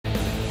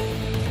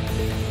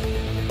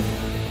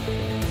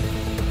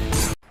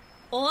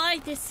お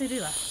相手す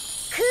るわ。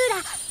クー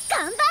ラ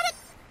頑張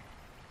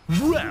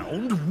る。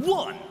 Round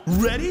 1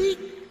 Ready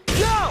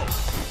Go!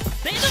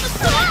 フェイドのス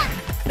トライク、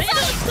フェイドの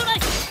ストライ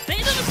ク、フェ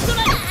イドのスト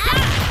ライク、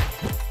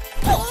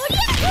おり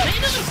ゃフェイ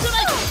ドのスト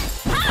ライク、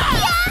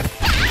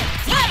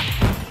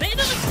フェイド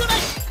のストライ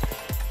ク、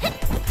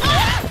そ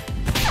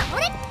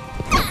れ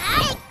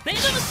フェイ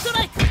ドのスト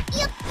ライク、よ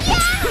っや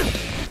フ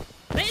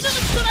ェイドの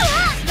ストライ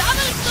ク、ダブ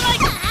ルストライ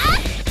ク、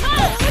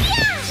おりゃ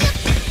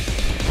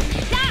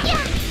や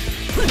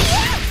フェ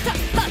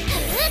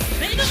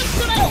イドのスト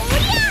ライク、お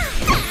りゃ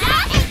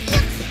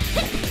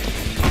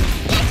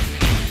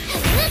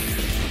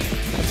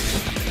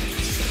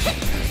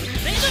フ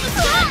ェイドのス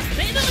トライク、フェ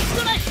イドのス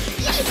トライク、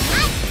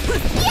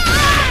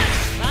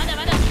まだ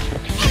まだ、まだま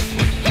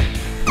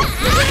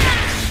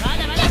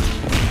だ、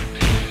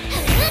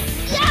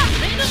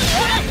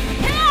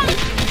フェ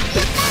イドのスト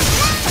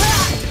ラ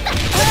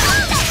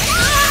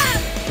イ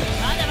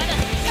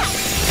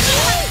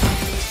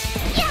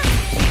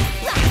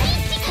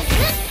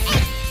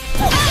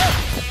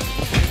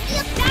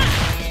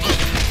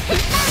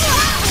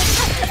ク、まだま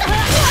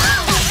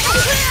だ、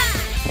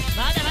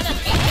まだま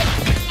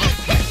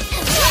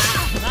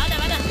だ、まだ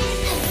まだ、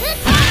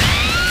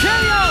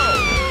 KO!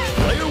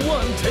 Player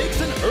 1 takes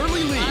an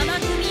early lead. 甘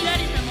く見られ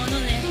たもの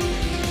ね。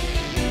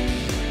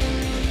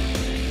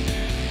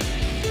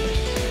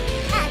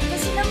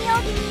私の妙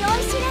義に酔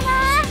いしれな。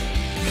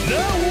 Now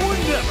or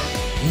never.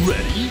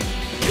 Ready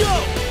Go!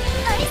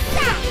 おいっさ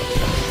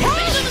フェ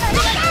イドのスト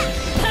ライク、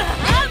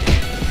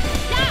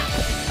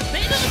フェ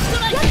イドのスト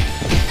ライク、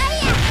あ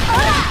いやほ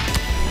ら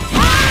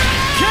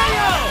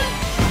KO!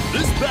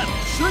 This battle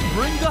should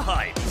bring the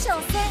hype. 所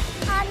詮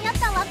あにゃ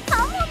たはカ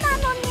モな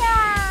のにゃ。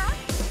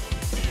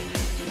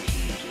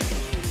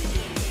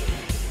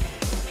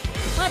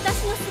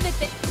私のすべ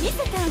て見せ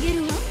てあげ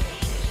るわ。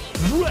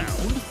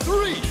 Round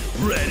 3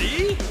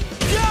 Ready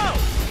Go!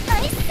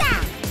 おいっさ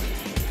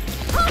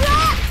ほら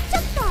ちょ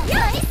っとおいっ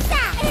さ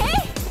おいっ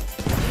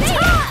さ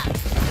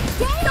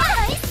お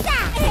いっさ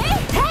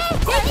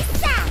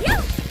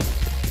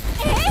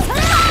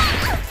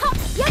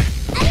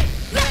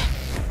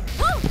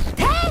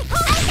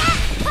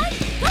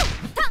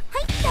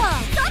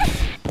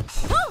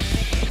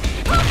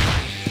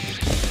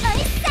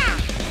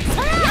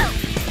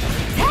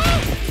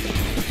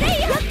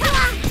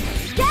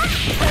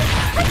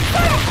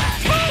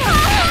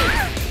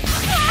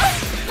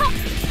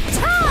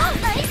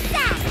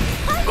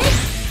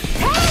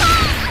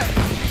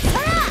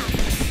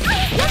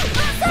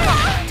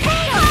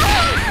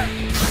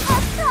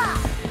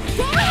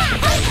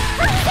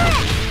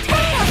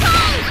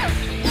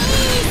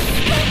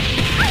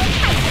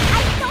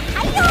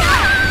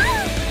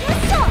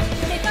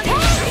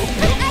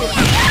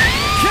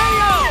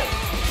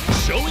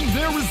Showing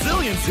their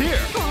resilience here.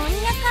 こん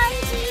な感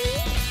じ。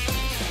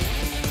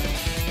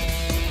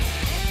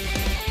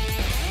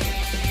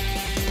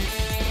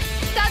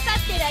かか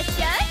ってらっし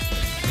ゃい。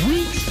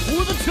 Reach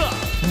for the top.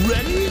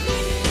 Ready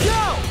Go!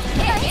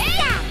 おいっ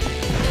さ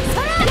そ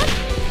ら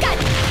ガッ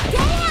ゲ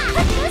ヤう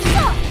そ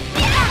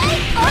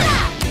ほら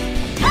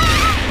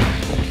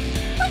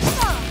ほっ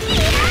とあ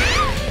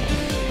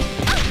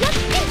やっ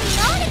てみよ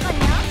うねこに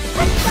ゃ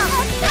ほ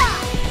っと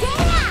ゲ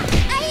ヤ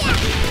あいや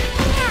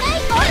は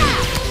いほら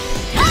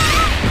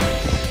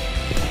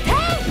え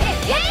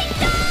いっ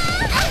と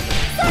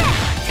そら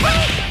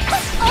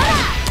ほら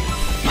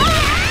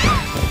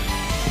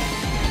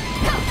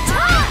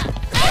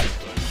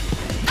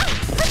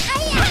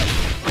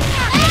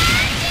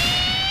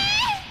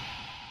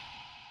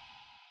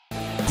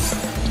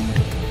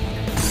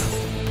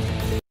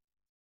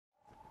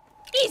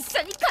一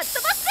緒にかっ飛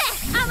ばせ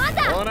あま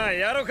だほな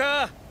やろ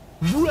か。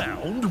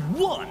 Round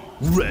 1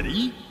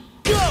 Ready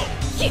Go!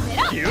 決め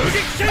ろ遊撃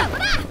戦そこ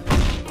だ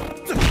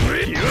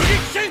遊撃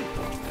戦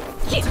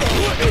決めろ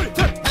遊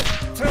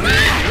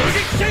撃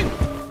戦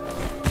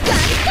ガン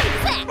といく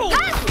ぜ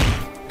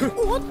ガン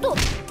おっと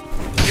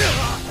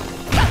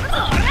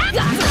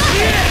ガン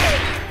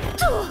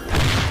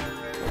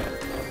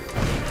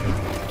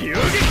遊撃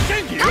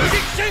戦遊撃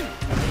戦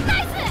ナ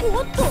イスお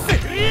っと捕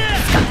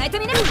まえて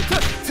みな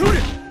それ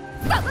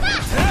そこだ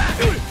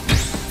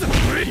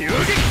遊撃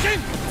戦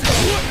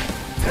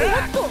お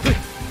っと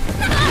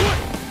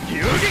遊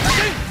撃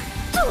戦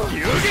遊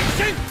撃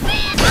戦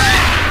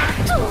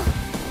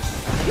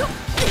よっ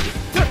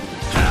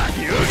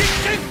遊撃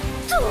戦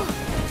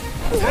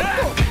おっ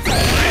と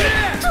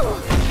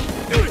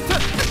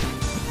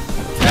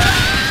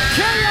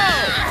KO!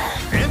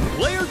 And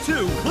player 2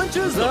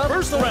 clinches the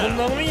first こんな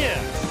round. もんや。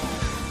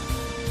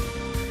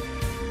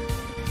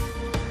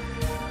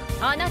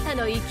あなた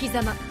の生き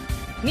様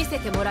見せ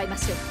てもらいま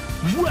しょう。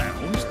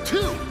 Round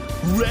 2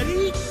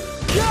 Ready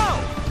Go!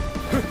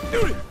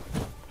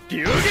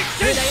 遊撃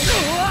戦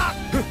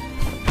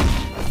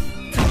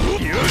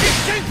遊撃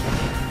戦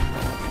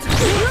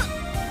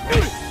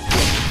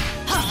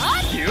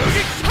遊撃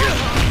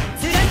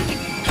戦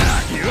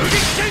遊撃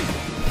戦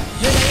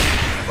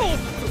おっ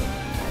と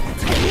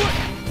遊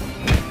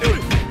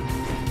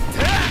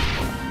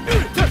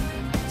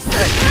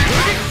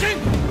撃戦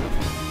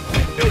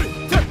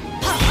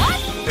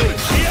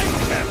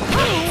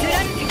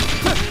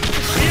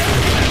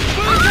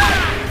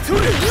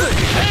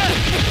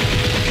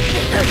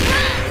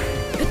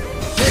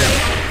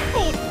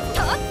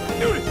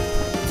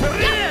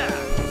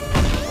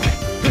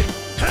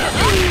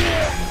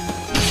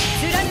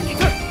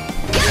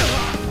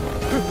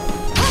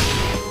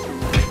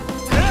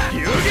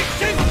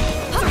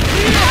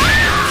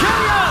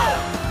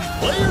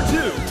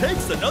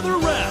takes another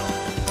round.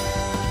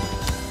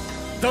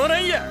 どな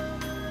いや。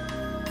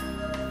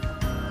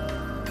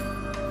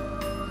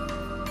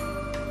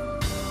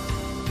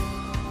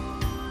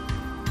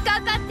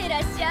かかってら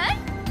っしゃい。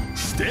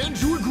 Stand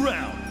your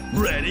ground.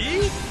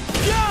 Ready?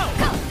 Go!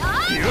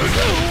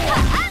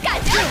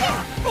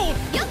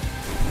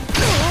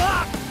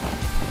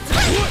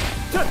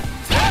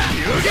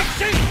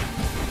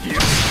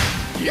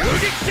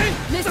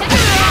 むしゃ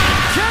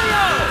KO!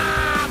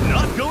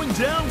 Not going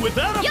down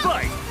without a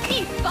fight.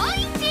 日本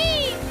一。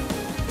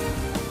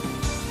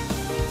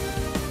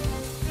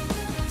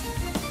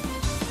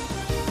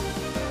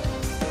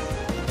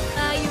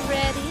Are you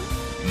ready?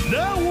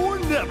 Now or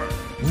never.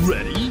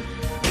 Ready?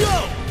 Go!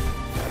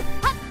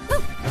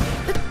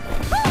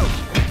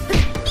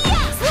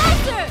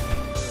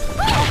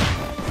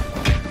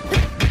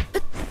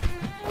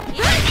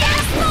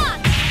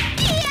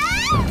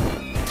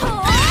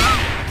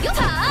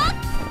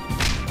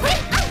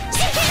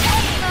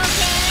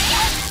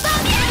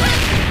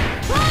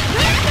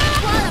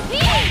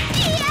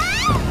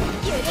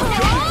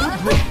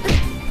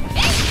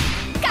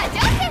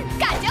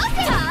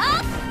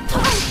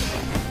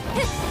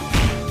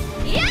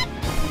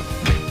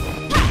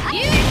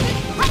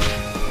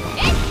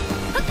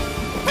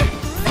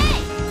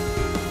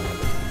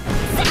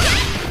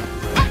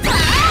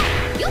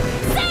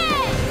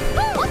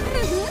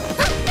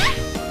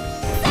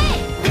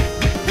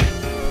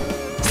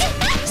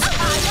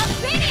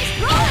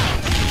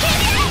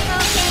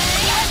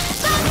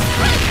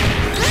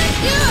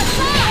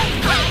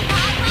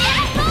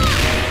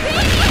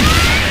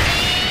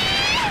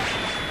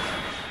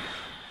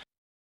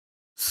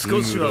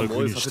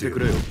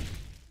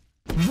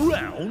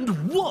 Round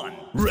 1.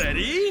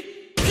 Ready?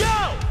 Go!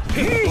 ボ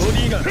デ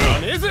ィが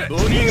跳ねず。ボ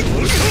ディが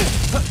ボル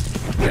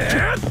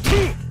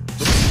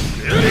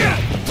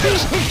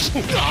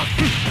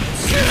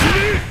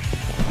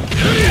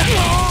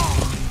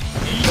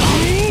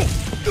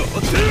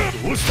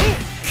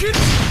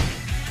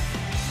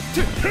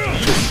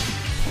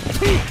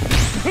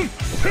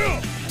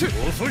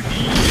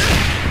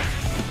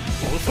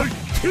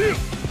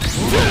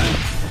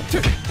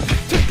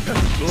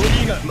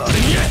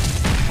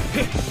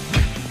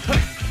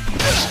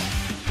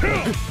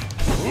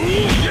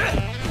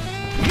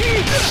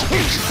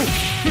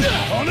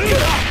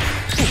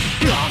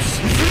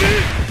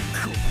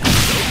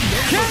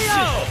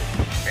KO!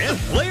 And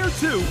player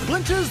 2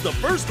 clinches the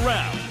first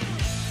round.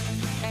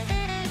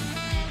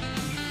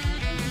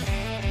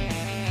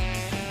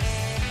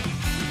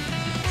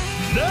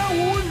 Now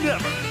or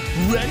never.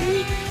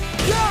 Ready?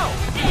 Go!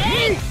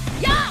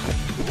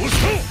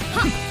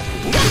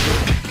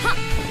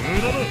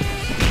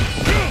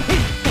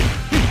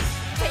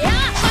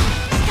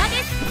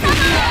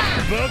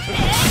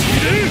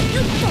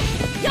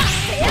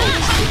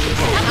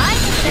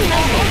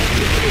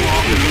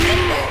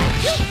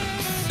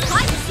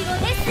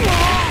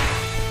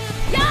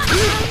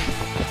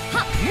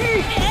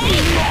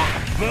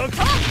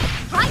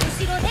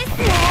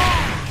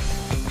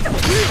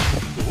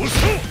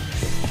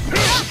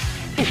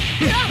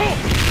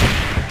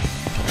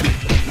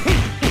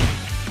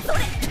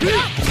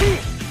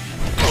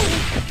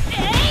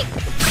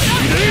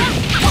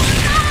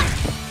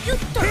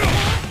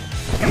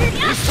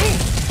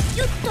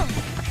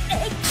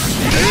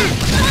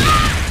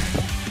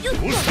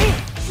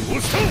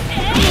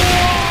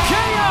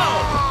 KO!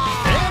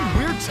 And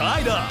we're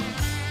tied up.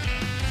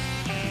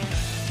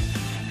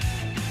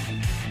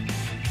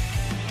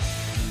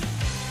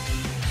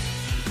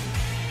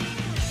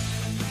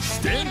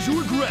 Stand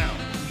your ground.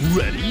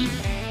 Ready?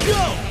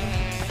 Go!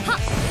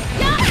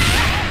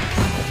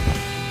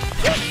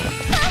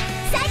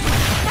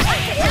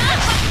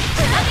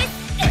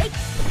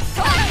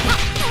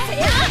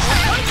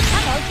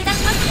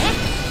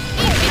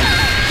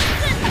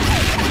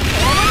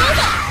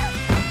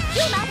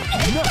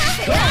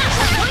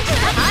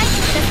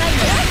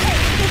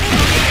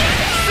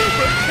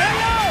 Super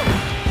KO!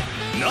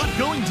 Not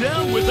going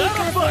down without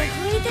a fight.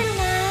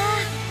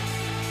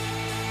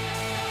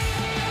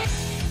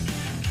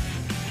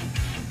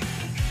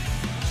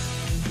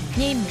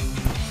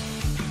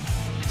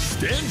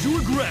 Stand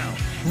your ground.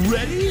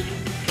 Ready?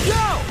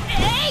 Go!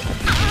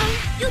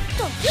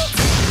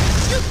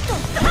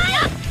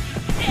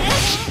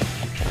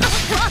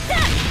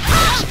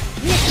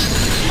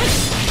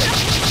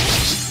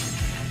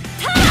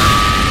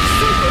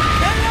 Super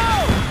KO!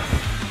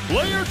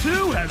 Player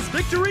 2 has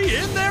victory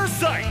in their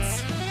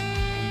sights.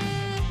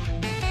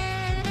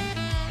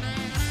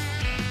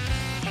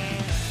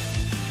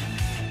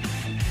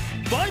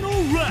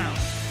 Final round.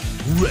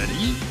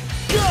 Ready?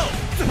 Go!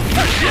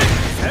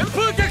 旋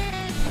風脚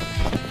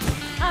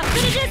アップ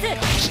ルジュー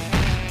ス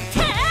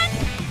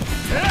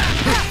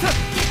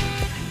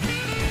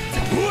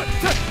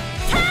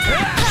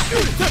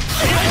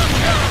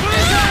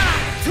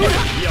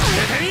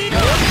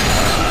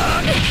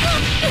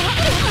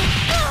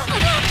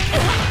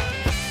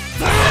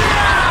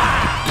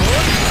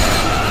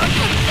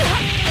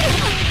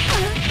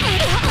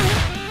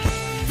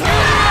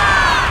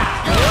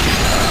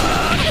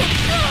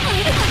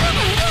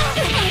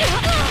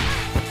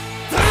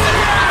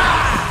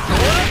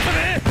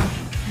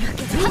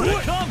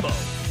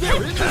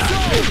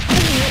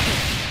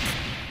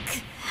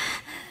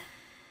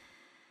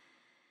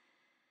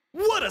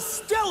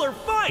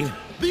right!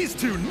 These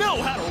two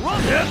know how to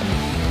run!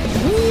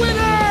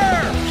 Winner!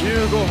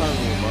 急ご飯を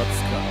待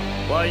つ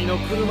かワイの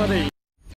車で